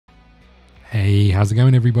Hey, how's it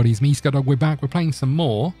going, everybody? It's me, ScottDog. We're back. We're playing some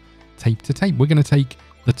more tape to tape. We're going to take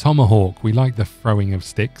the tomahawk. We like the throwing of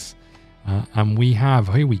sticks. And we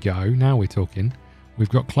have, here we go. Now we're talking. We've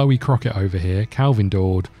got Chloe Crockett over here, Calvin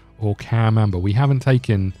Dord, or Cam Amber. We haven't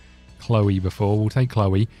taken Chloe before. We'll take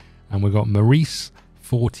Chloe. And we've got Maurice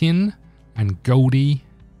Fortin and Goldie.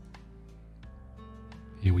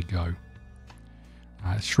 Here we go.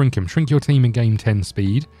 Shrink him. Shrink your team in game 10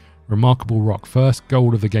 speed. Remarkable rock. First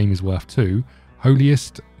gold of the game is worth 2.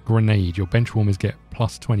 Holiest grenade. Your bench warmers get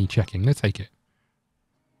plus 20 checking. Let's take it.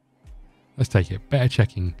 Let's take it. Better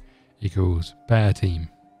checking equals better team.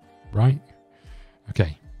 Right?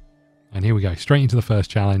 Okay. And here we go. Straight into the first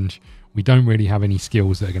challenge. We don't really have any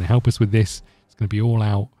skills that are going to help us with this. It's going to be all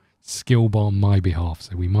out skill on my behalf.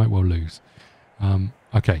 So we might well lose.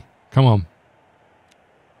 Okay. Come on.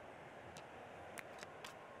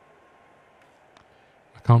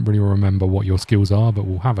 Can't really remember what your skills are, but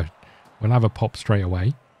we'll have a pop straight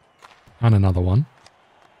away, and another one.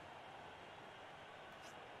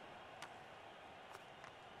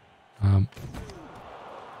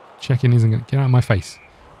 Checking isn't going to get out of my face.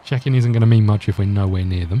 Checking isn't going to mean much if we're nowhere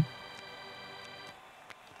near them.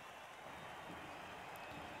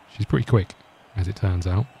 She's pretty quick, as it turns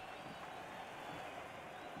out.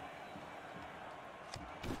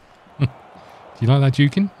 Do you like that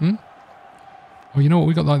juking? Oh, you know what?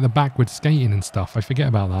 We got like the backward skating and stuff. I forget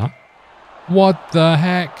about that. What the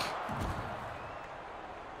heck?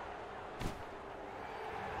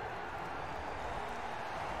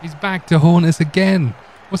 He's back to haunt us again.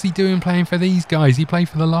 What's he doing playing for these guys? He played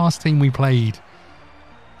for the last team we played.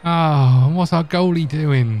 Oh, what's our goalie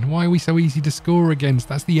doing? Why are we so easy to score against?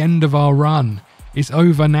 That's the end of our run. It's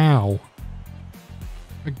over now.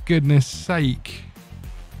 For goodness sake.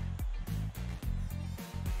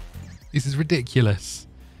 This is ridiculous.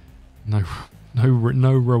 No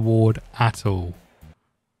reward at all.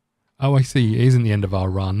 Oh, I see. It isn't the end of our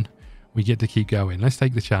run. We get to keep going. Let's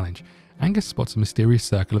take the challenge. Angus spots a mysterious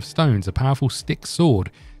circle of stones, a powerful stick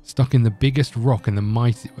sword stuck in the biggest rock, and a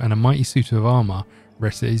mighty suit of armor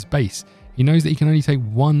rests at his base. He knows that he can only take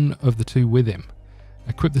one of the two with him.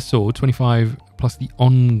 Equip the sword, 25 plus the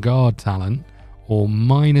on guard talent, or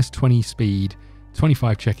minus 20 speed,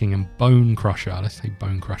 25 checking, and Bone Crusher. Let's take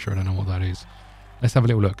Bone Crusher. I don't know what that is. Let's have a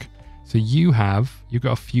little look. So you've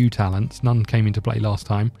got a few talents. None came into play last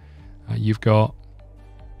time. You've got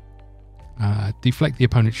deflect the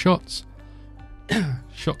opponent's shots.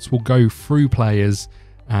 Shots will go through players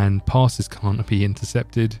and passes can't be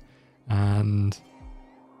intercepted. And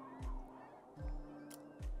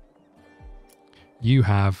you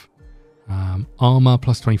have armor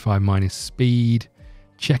plus 25 minus speed.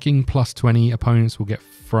 Checking plus 20, opponents will get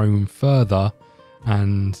thrown further,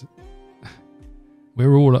 and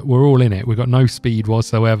we're all in it. We've got no speed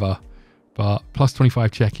whatsoever, but plus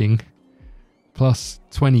 25 checking, plus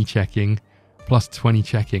 20 checking, plus 20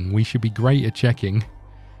 checking. We should be great at checking.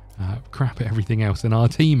 Crap at everything else, and our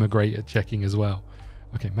team are great at checking as well.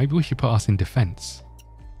 Okay, maybe we should put us in defense.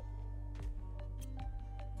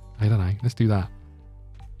 I don't know. Let's do that.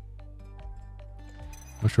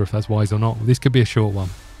 Not sure if that's wise or not. This could be a short one.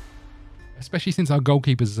 Especially since our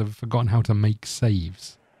goalkeepers have forgotten how to make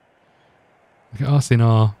saves. Look at us in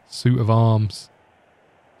our suit of arms.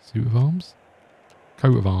 Suit of arms?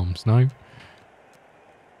 Coat of arms, no?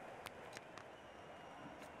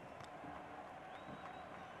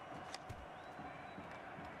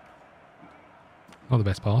 Not the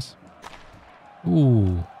best pass.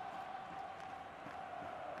 Ooh.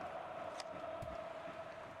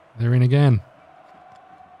 They're in again.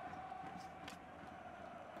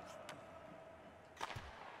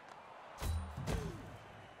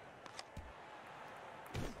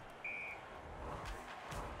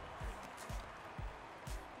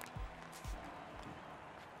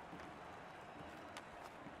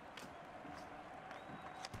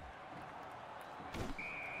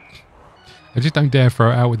 I just don't dare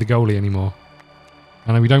throw it out with the goalie anymore.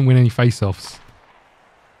 I know we don't win any face-offs.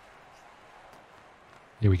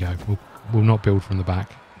 Here we go. We'll not build from the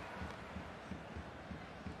back.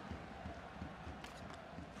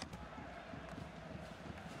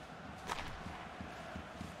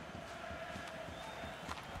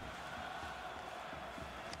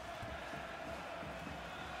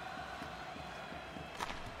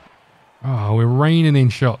 Oh, we're raining in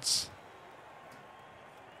shots.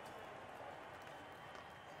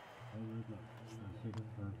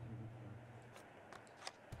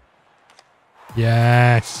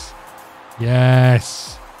 Yes.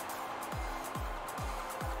 Yes.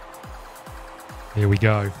 Here we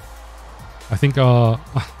go. I think our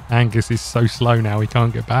Angus is so slow now he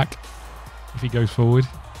can't get back if he goes forward.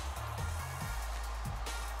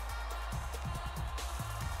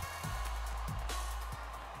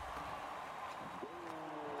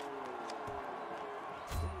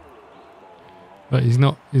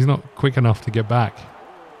 He's not quick enough to get back.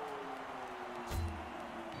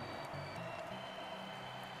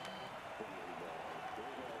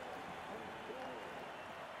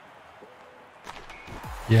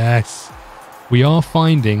 Yes. We are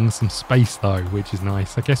finding some space though, which is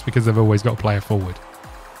nice. I guess because they've always got a player forward.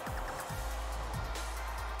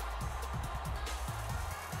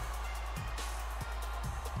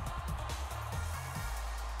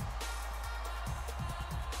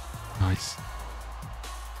 Nice.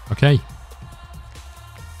 Okay.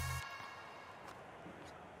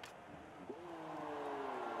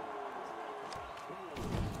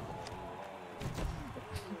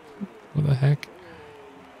 What the heck?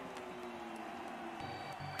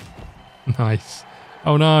 Nice.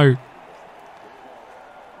 Oh no.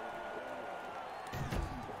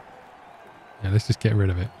 Yeah, let's just get rid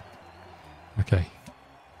of it. Okay.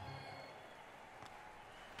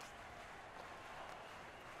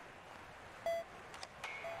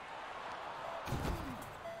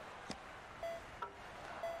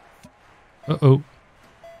 Uh-oh.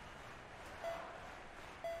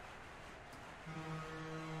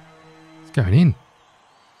 It's going in.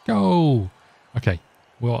 Go. Okay.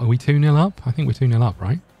 Well, are we 2-0 up? I think we're 2-0 up,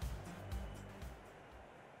 right?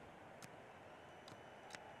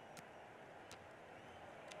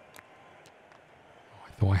 Oh,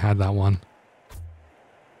 I thought I had that one.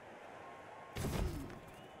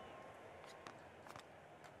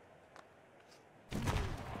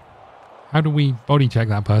 How do we body check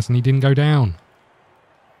that person? He didn't go down.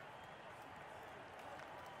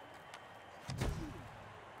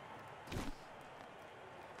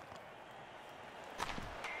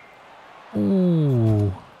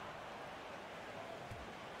 Ooh.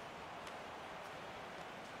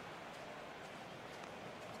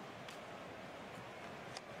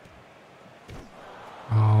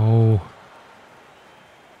 Oh.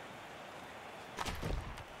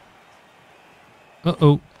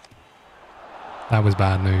 Uh-oh. That was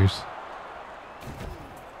bad news.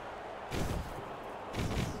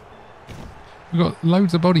 We've got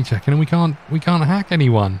loads of body checking and we can't hack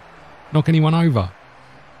anyone. Knock anyone over.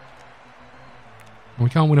 And we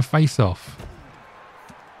can't win a face-off.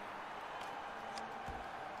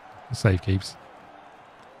 Save keeps.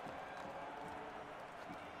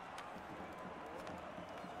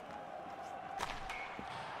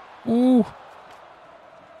 Ooh.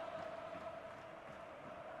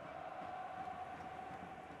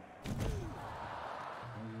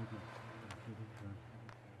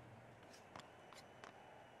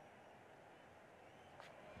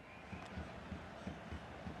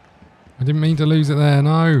 I didn't mean to lose it there,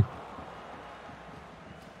 no.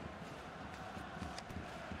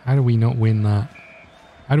 How do we not win that?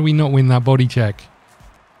 How do we not win that body check?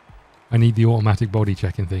 I need the automatic body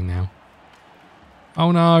checking thing now.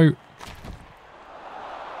 Oh no.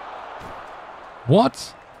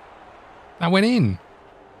 What? That went in.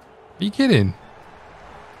 Are you kidding?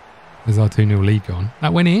 There's our 2-0 lead gone.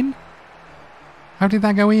 That went in? How did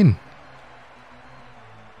that go in?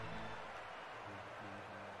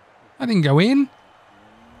 That didn't go in.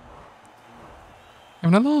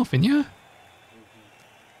 Having a laugh, ain't you?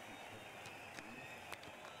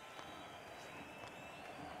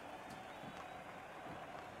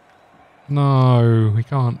 No, we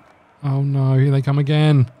can't. Oh no, here they come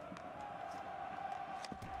again.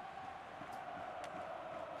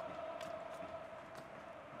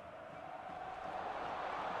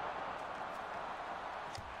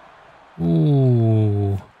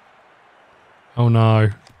 Ooh. Oh no.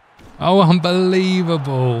 Oh,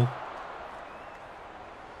 unbelievable.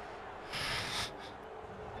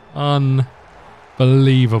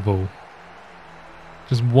 Unbelievable.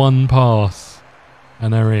 Just one pass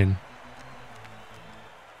and they're in.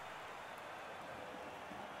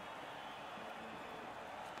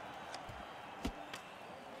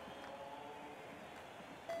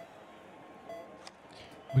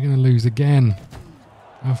 We're going to lose again.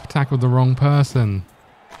 I've tackled the wrong person.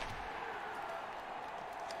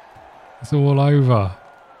 It's all over.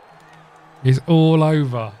 It's all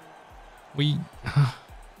over. I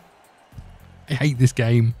hate this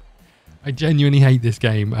game. I genuinely hate this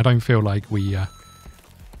game. I don't feel like we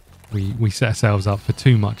set ourselves up for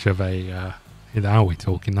too much of a... how we're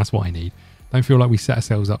talking, that's what I need. Don't feel like we set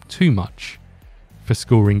ourselves up too much for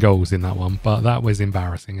scoring goals in that one, but that was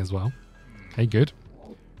embarrassing as well. Okay, good.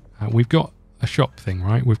 We've got a shop thing,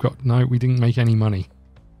 right? No, we didn't make any money.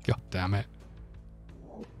 God damn it.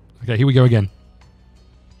 Okay, here we go again.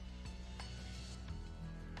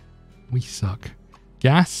 We suck.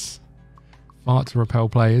 Gas. Fart to repel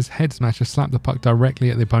players. Head smasher. Slap the puck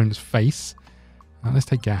directly at the opponent's face. Let's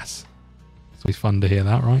take gas. It's always fun to hear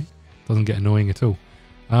that, right? Doesn't get annoying at all.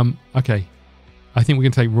 Okay. I think we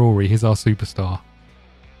can take Rory. Here's our superstar.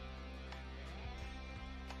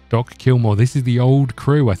 Doc Kilmore. This is the old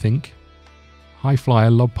crew, I think. High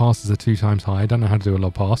flyer. Lob passes are 2 times high. I don't know how to do a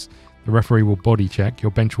lob pass. The referee will body check.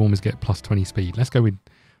 Your bench warmers get plus 20 speed. Let's go with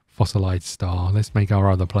Fossilized Star. Let's make our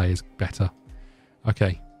other players better.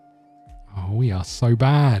 Okay. Oh, we are so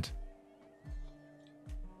bad.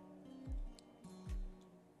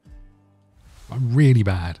 Really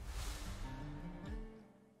bad.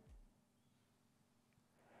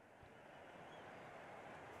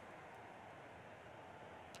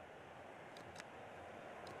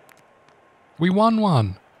 We won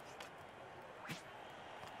one.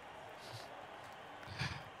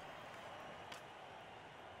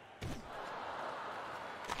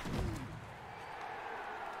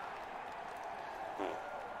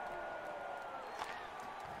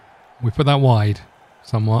 We put that wide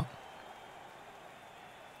somewhat.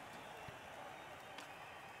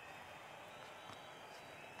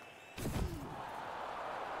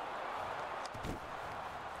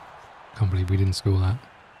 Can't believe we didn't score that.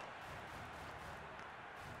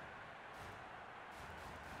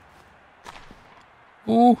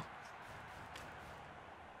 Oh.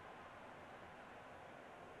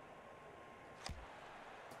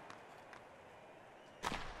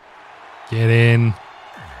 Get in.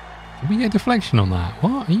 Did we get a deflection on that?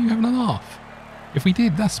 What? Are you having a laugh? If we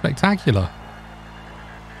did, that's spectacular.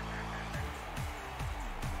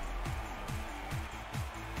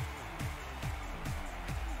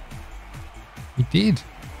 We did.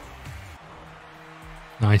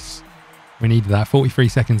 Nice. We needed that. 43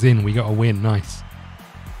 seconds in, we got a win. Nice.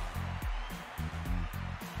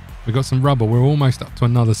 We got some rubber. We're almost up to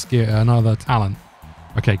another skill, another talent.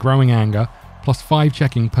 Okay, growing anger. +5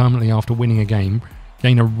 checking permanently after winning a game.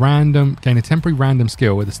 Gain a temporary random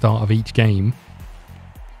skill at the start of each game.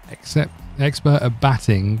 Expert at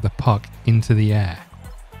batting the puck into the air.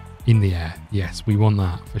 In the air. Yes, we want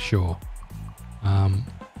that for sure. Let's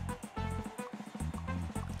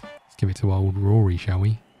give it to old Rory, shall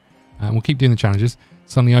we? We'll keep doing the challenges.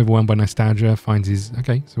 Suddenly overwhelmed by nostalgia, finds his...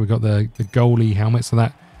 Okay, so we've got the goalie helmet. So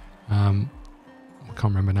that... I can't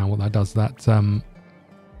remember now what that does. That...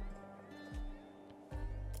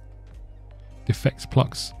 defects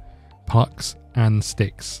pucks and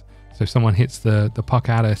sticks. So if someone hits the puck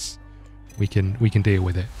at us, we can deal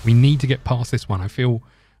with it. We need to get past this one. I feel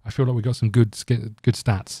like we got some good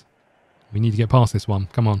stats. We need to get past this one.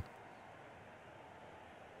 Come on.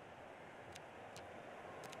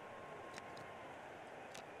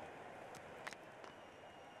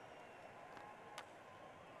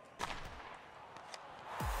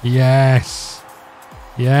 Yes.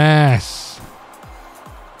 Yes.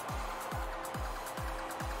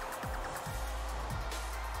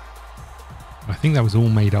 I think that was all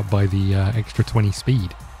made up by the extra 20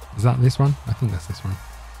 speed. Is that this one? I think that's this one.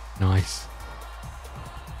 Nice.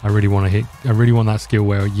 I really want to hit. I really want that skill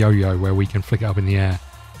where yo-yo, where we can flick it up in the air,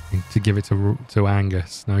 and to give it to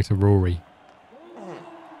Angus. No, to Rory.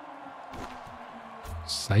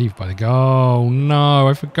 Saved by the goal. No,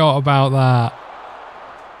 I forgot about that.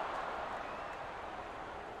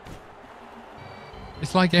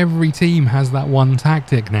 It's like every team has that one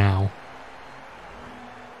tactic now.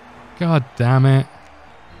 God damn it.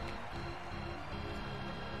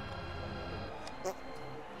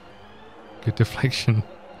 Good deflection.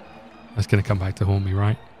 That's going to come back to haunt me,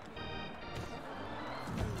 right?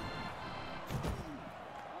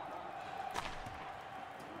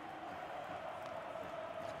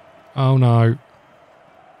 Oh no.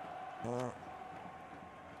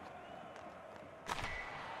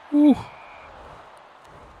 Ooh.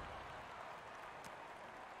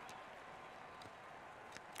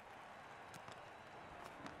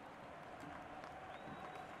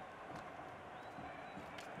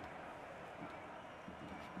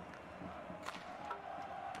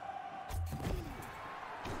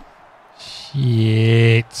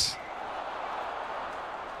 Shit.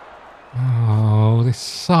 Oh, this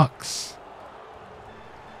sucks.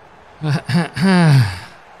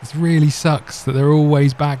 This really sucks that they're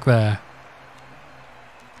always back there.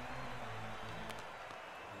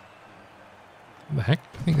 What the heck?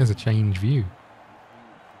 I think there's a change view.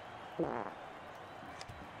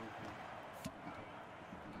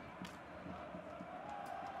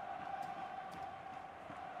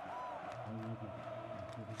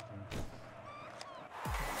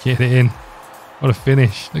 Get it in. What a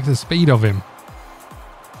finish. Look at the speed of him.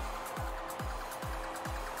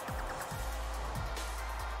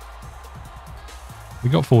 We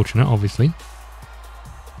got fortunate, obviously.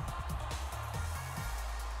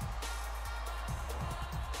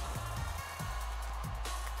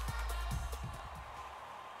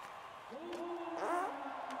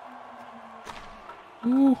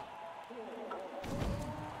 Ooh.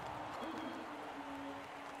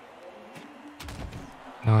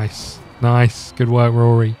 Nice. Nice. Good work,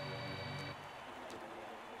 Rory.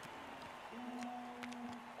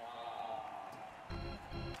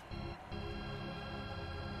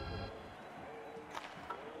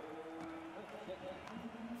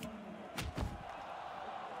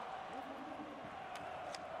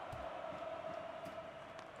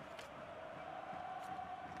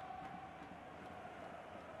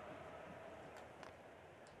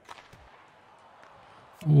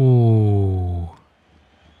 Ooh.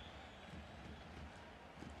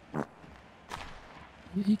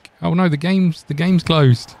 Eek. Oh no, the game's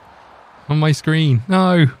closed on my screen.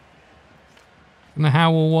 No. I don't know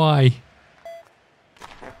how or why.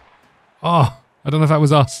 Oh, I don't know if that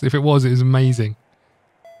was us. If it was amazing.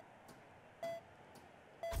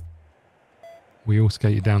 We all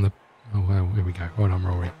skated down the... Oh, well, here we go. Well done,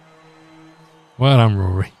 Rory. Well done,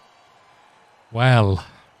 Rory. Well.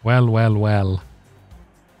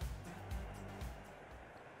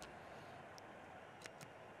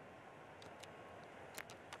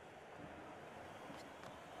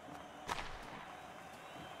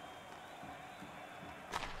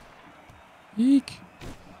 Eek.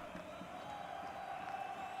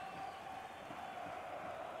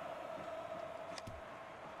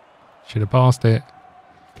 Should have passed it.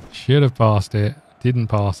 Should have passed it. Didn't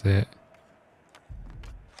pass it.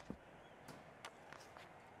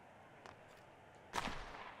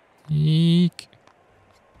 Eek.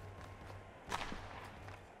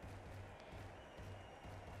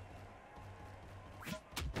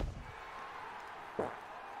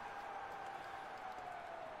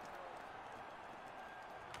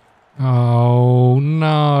 Oh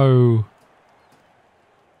no.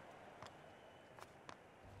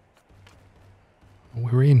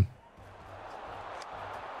 We're in.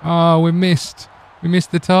 Oh, we missed. We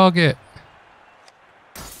missed the target.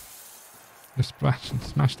 Just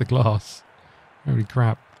smash the glass. Holy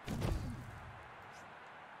crap.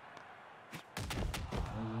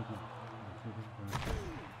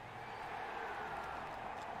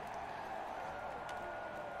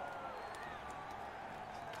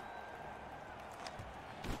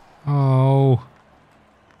 Oh.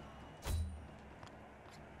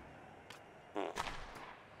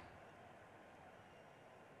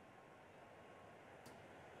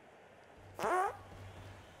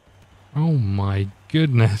 Oh my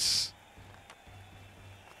goodness.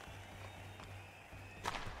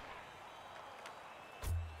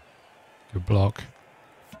 Good block.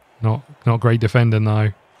 Not great defending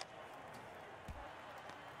though.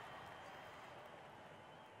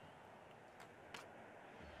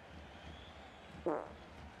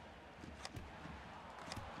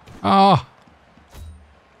 Ah.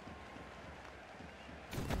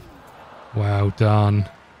 Well done.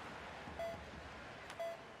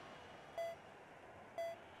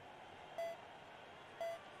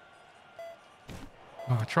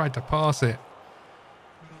 Oh, I tried to pass it.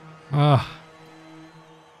 Ah.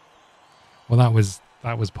 Well, that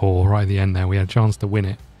was poor right at the end there. We had a chance to win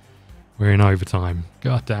it. We're in overtime.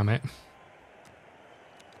 God damn it.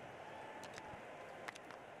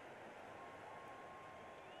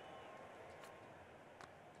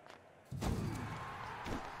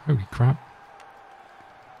 Holy crap.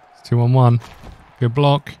 It's 2-on-1. Good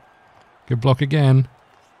block. Good block again.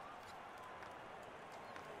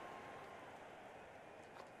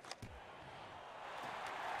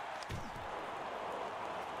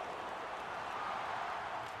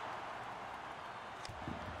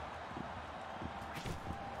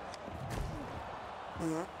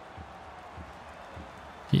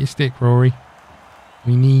 Get your stick, Rory.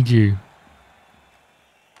 We need you.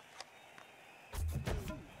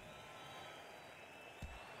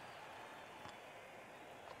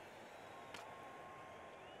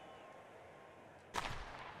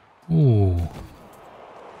 Ooh.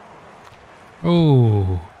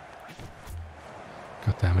 Oh.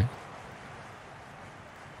 God damn it.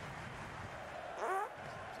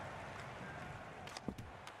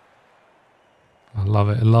 I love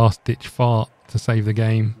it. A last ditch fart to save the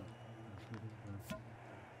game.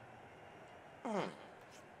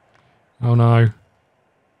 Oh no.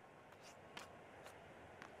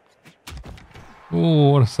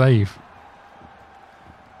 Oh, what a save.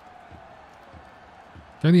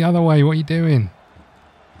 Go the other way. What are you doing?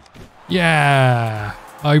 Yeah.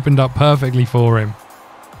 Opened up perfectly for him.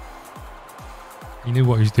 He knew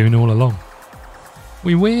what he was doing all along.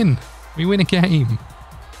 We win. We win a game.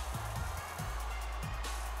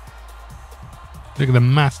 Look at the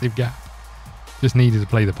massive gap. Just needed to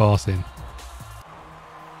play the pass in.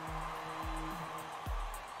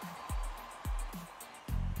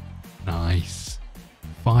 Nice.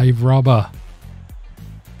 5 rubber.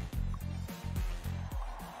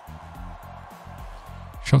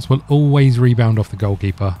 Shots will always rebound off the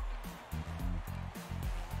goalkeeper.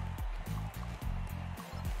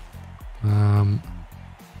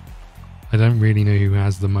 I don't really know who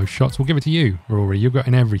has the most shots. We'll give it to you, Rory. You've got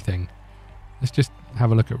in everything. Let's just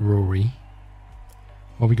have a look at Rory.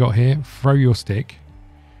 What we got here? Throw your stick.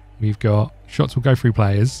 We've got shots will go through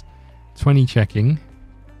players. 20 checking.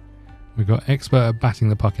 We've got expert at batting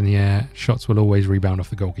the puck in the air. Shots will always rebound off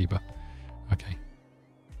the goalkeeper. Okay.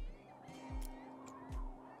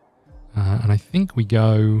 And I think we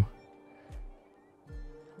go...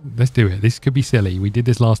 Let's do it. This could be silly. We did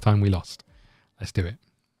this last time we lost. Let's do it.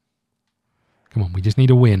 Come on, we just need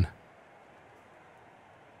a win.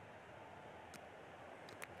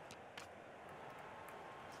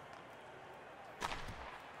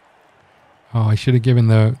 Oh, I should have given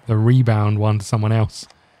the rebound one to someone else.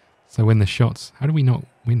 So when the shots... How do we not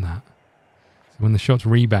win that? So when the shots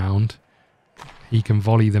rebound, he can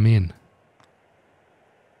volley them in.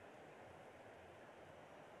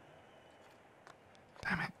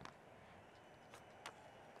 Damn it.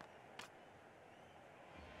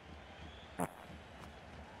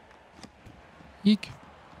 Eek.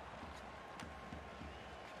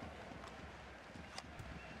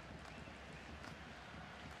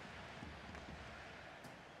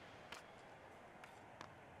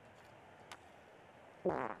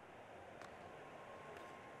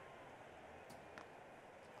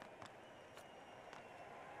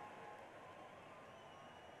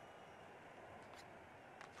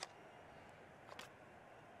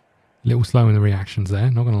 A little slow in the reactions there,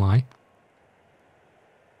 not going to lie.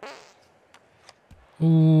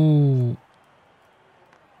 Ooh.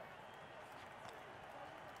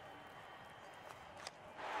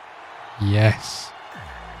 Yes.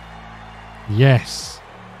 Yes.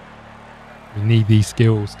 We need these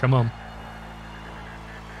skills. Come on.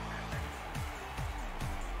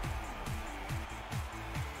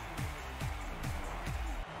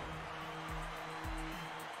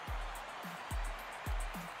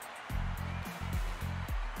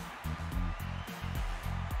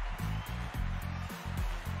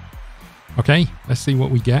 Okay, let's see what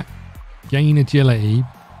we get. Gain agility.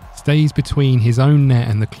 Stays between his own net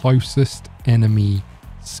and the closest enemy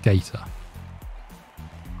skater.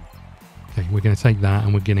 Okay, we're going to take that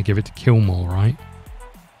and we're going to give it to Kilmore, right?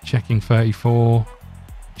 Checking 34.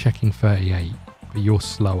 Checking 38. But you're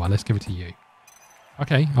slower. Let's give it to you.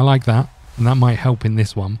 Okay, I like that. And that might help in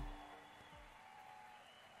this one.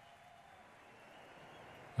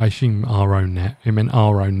 I assume our own net. It meant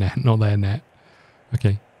our own net, not their net.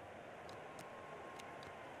 Okay.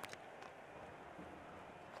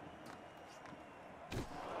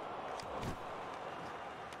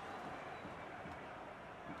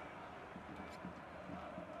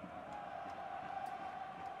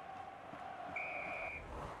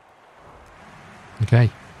 Okay.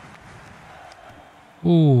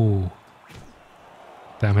 Ooh.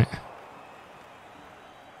 Damn it.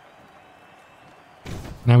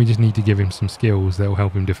 Now we just need to give him some skills that will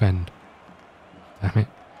help him defend. Damn it.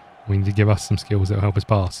 We need to give us some skills that will help us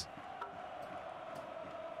pass.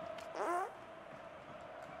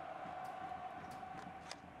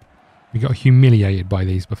 We got humiliated by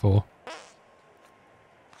these before.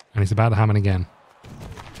 And it's about to happen again.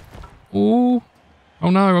 Ooh. Oh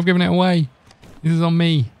no, I've given it away. This is on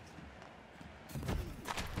me.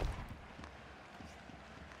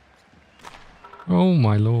 Oh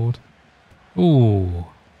my lord. Ooh.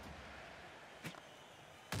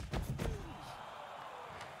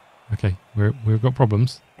 Okay, we've got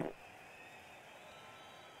problems.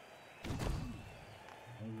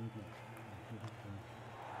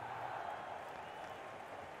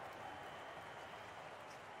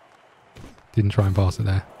 Didn't try and pass it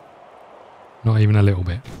there. Not even a little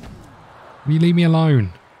bit. Will you leave me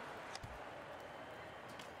alone?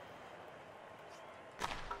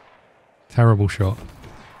 Terrible shot.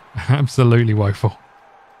 Absolutely woeful.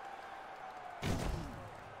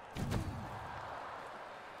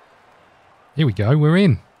 Here we go, we're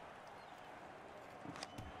in.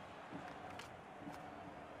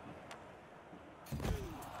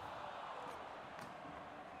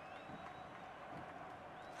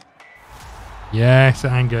 Yes,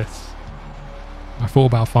 Angus. I thought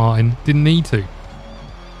about farting. Didn't need to.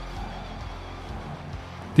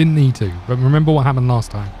 Didn't need to. But remember what happened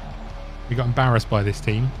last time. We got embarrassed by this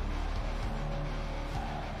team.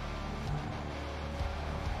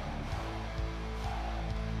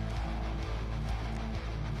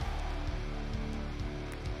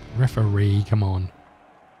 Referee, come on.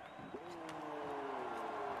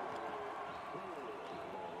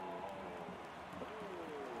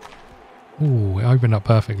 Ooh, it opened up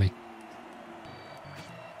perfectly.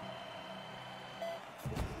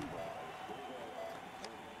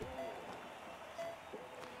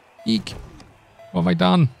 Eek. What have I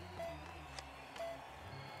done?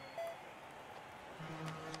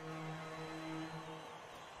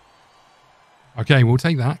 Okay, we'll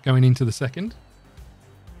take that going into the second.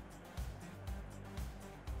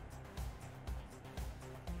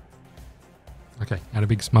 Okay, I had a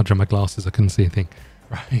big smudge on my glasses. I couldn't see a thing.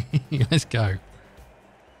 Right, let's go.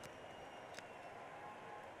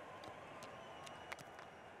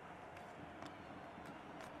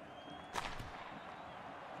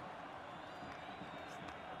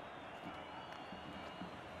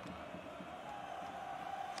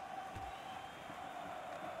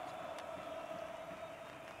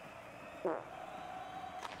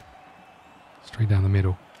 Straight down the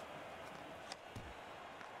middle.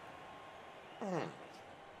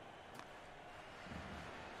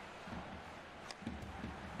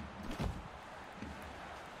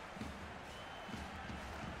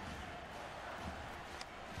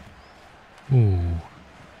 Ooh.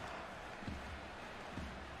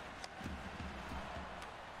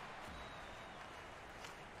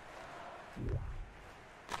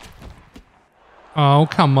 Oh,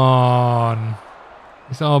 come on.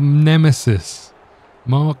 It's our nemesis,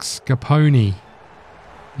 Mark Scarponi.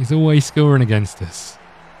 He's always scoring against us.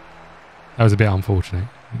 That was a bit unfortunate.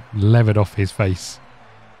 Levered off his face.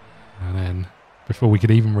 And then, before we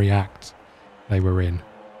could even react, they were in.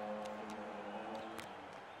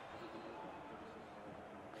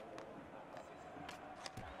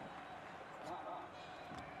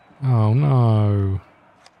 Oh no.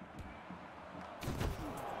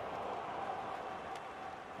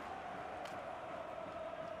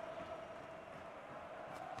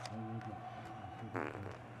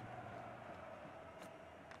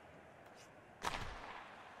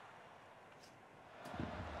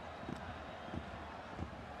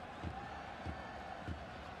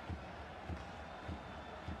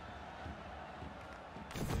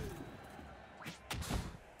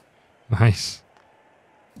 Nice.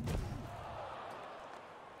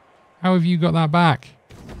 How have you got that back?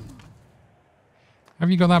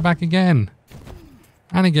 Have you got that back again?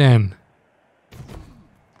 And again.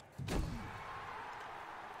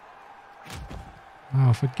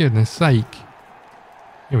 Oh, for goodness sake.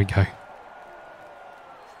 Here we go.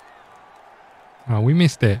 Oh, we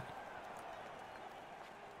missed it.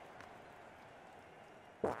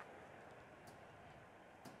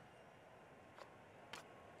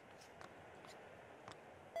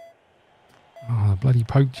 Oh, the bloody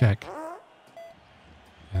poke check.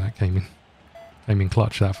 Yeah, that came in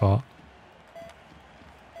clutch, that fart.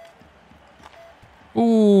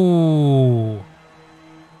 Ooh.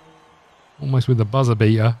 Almost with the buzzer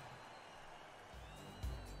beater.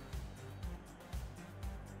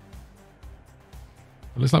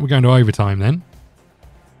 It looks like we're going to overtime then.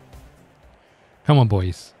 Come on,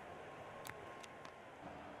 boys.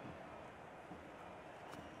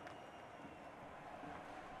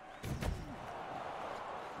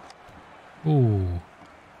 Ooh.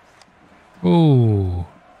 Ooh.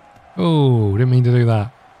 Ooh, didn't mean to do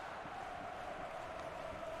that.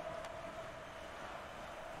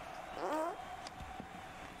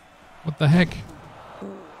 What the heck?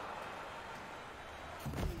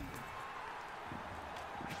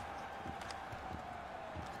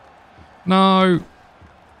 No.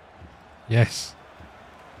 Yes.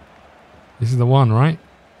 This is the one, right?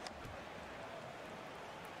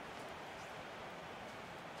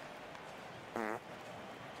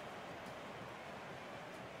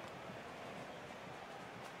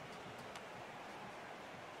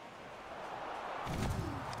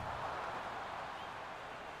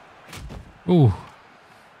 Ooh.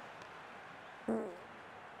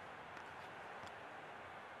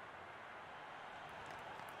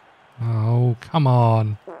 Oh, come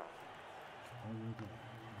on.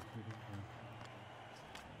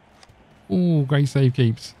 Ooh, great save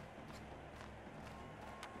keeps.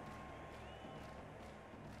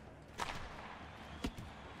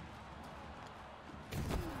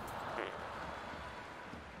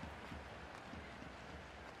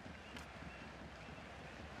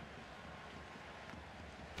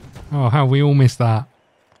 Oh, how we all missed that.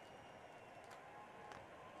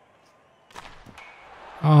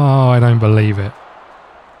 Oh, I don't believe it.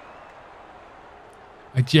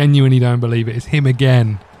 I genuinely don't believe it. It's him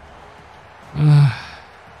again.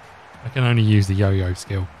 I can only use the yo-yo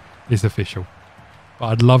skill. It's official. But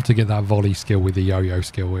I'd love to get that volley skill with the yo-yo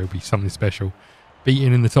skill. It would be something special.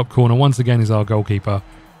 Beating in the top corner once again is our goalkeeper.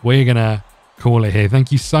 We're going to call it here.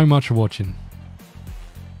 Thank you so much for watching.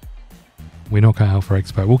 We're not cut out for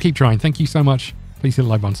expert. We'll keep trying. Thank you so much. Please hit the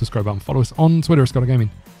like button, subscribe button, follow us on Twitter at ScottDogGaming.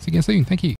 See you again soon. Thank you.